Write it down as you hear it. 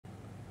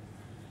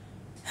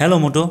Hello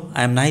Moto,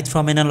 I am Nahid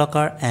from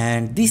Locker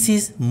and this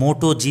is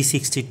Moto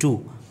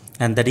G62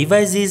 and the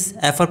device is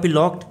FRP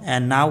locked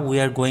and now we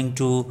are going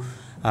to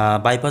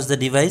bypass the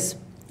device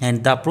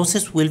and the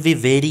process will be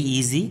very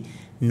easy.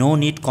 No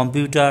need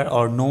computer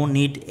or no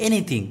need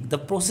anything. The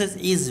process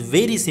is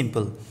very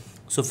simple.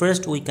 So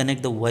first we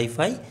connect the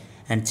Wi-Fi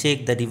and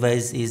check the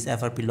device is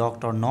FRP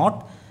locked or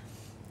not,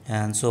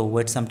 and so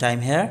wait some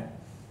time here.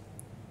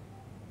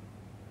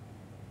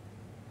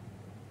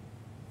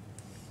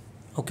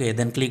 Okay,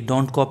 then click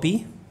don't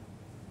copy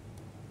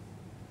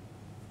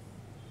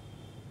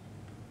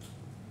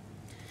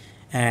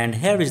and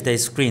here is the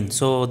screen.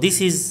 So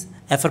this is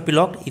FRP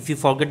locked. If you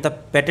forget the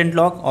patent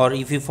lock or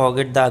if you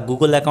forget the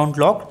Google account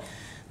locked,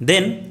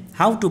 then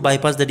how to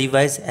bypass the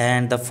device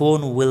and the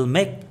phone will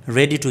make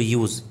ready to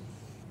use.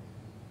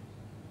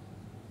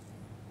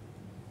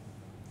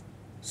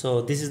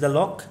 So this is the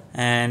lock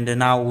and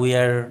now we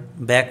are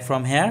back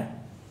from here,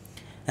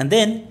 and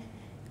then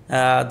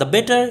the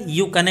better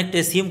you connect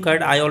a SIM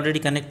card. I already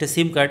connect a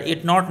SIM card.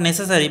 It's not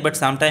necessary, but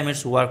sometimes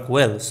it's work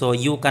well. So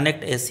you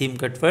connect a SIM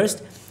card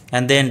first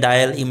and then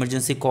dial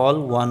emergency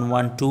call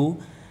 112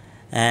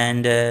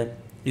 and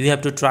you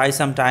have to try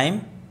some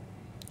time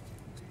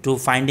to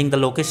finding the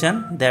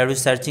location. There is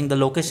searching the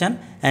location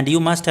and you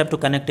must have to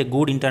connect a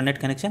good internet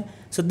connection.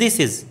 So this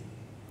is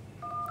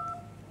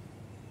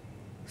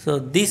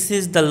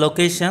the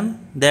location.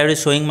 There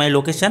is showing my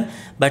location,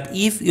 but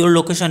if your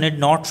location is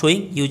not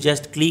showing, you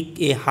just click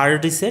a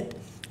hard reset,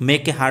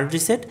 make a hard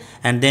reset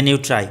and then you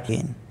try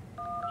again.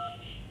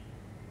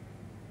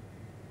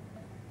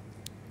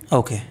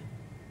 Okay,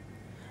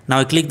 now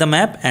I click the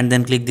map and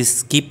then click this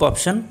skip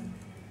option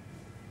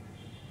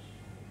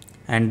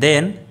and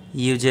then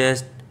you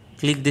just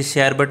click the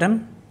share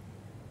button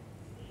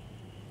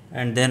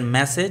and then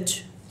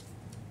message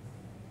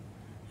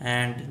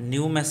and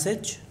new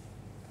message.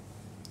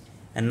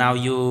 And now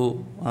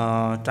you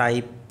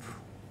type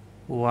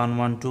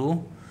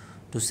 112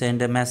 to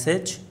send a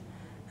message,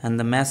 and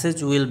the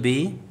message will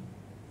be,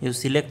 you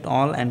select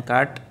all and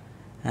cut,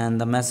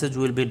 and the message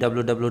will be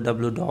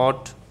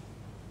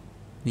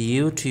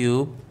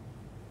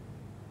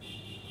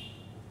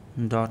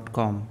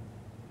www.youtube.com.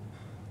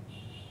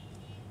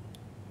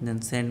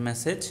 then send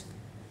message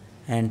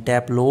and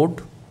tap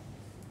load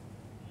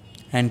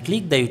and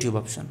click the YouTube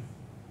option.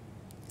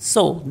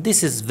 So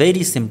this is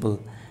very simple.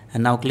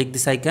 And now click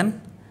this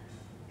icon,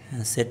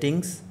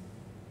 settings,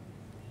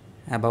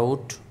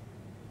 about,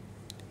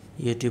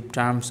 YouTube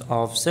terms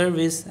of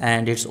service,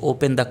 and it's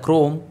open the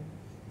Chrome.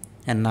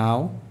 And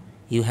now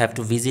you have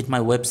to visit my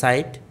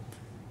website,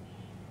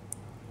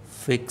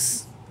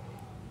 fix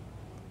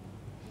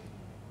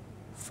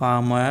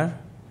firmware.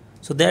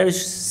 So there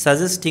is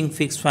suggesting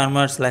fix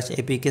firmware /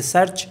 APK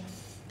search,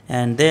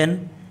 and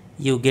then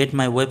you get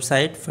my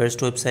website. First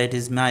website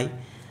is my,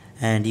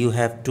 and you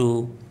have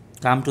to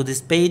come to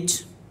this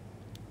page.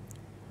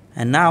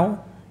 And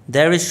now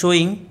there is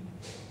showing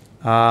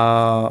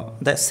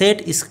the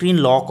set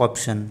screen lock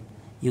option.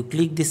 You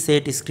click the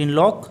set screen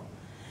lock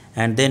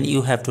and then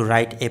you have to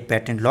write a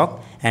patent lock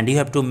and you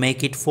have to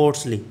make it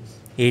forcefully.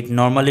 It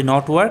normally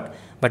not work,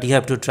 but you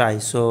have to try.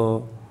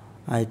 So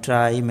I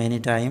try many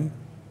times.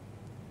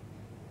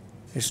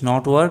 It's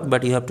not work,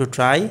 but you have to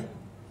try.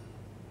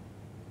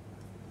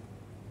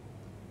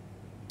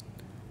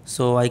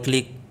 So I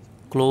click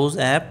close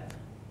app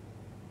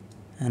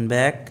and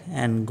back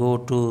and go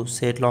to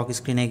set lock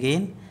screen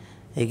again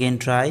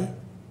try.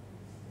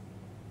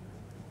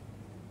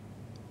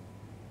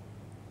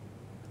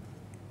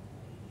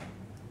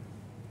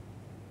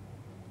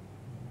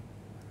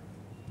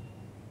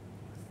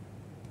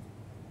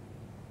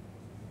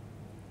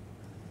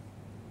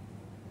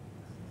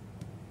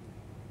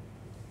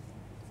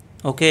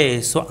 Okay,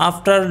 so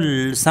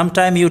after some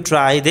time you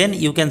try, then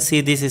you can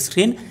see this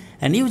screen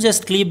and you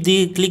just click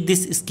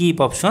this skip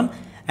option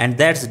and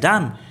that's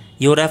done.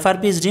 Your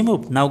FRP is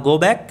removed. Now go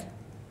back.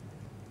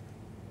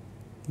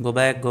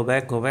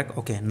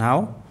 Okay,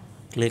 now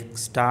click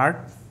start.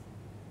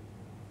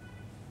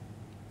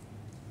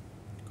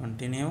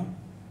 Continue.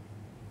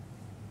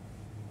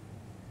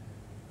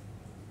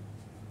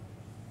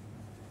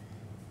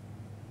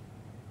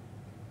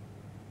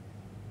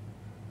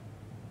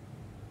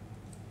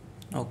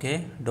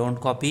 Okay,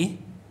 don't copy.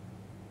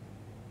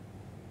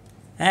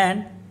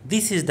 And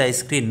this is the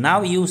screen.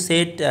 Now you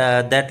set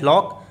that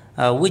lock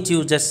which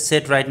you just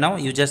set right now.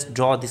 You just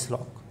draw this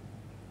lock.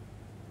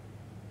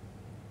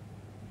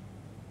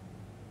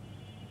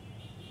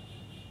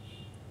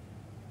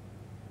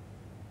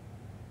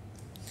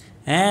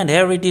 And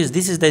here it is.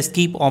 This is the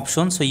skip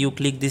option. So you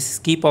click this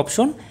skip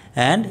option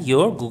and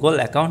your Google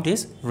account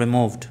is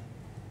removed.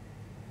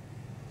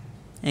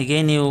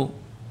 Again you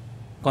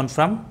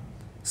confirm,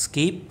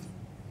 skip.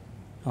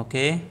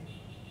 Okay.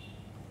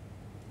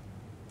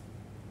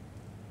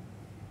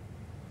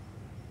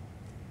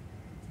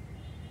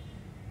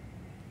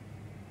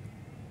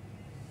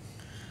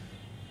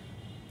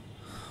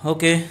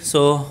 Okay,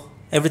 so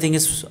everything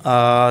is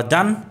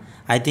done.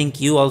 I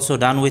think you also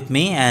done with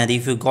me, and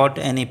if you got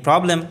any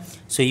problem,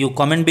 so you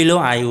comment below,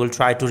 I will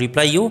try to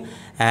reply you,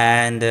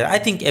 and I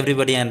think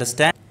everybody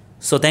understand.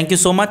 So thank you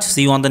so much.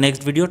 See you on the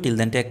next video. Till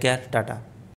then, take care. Tata.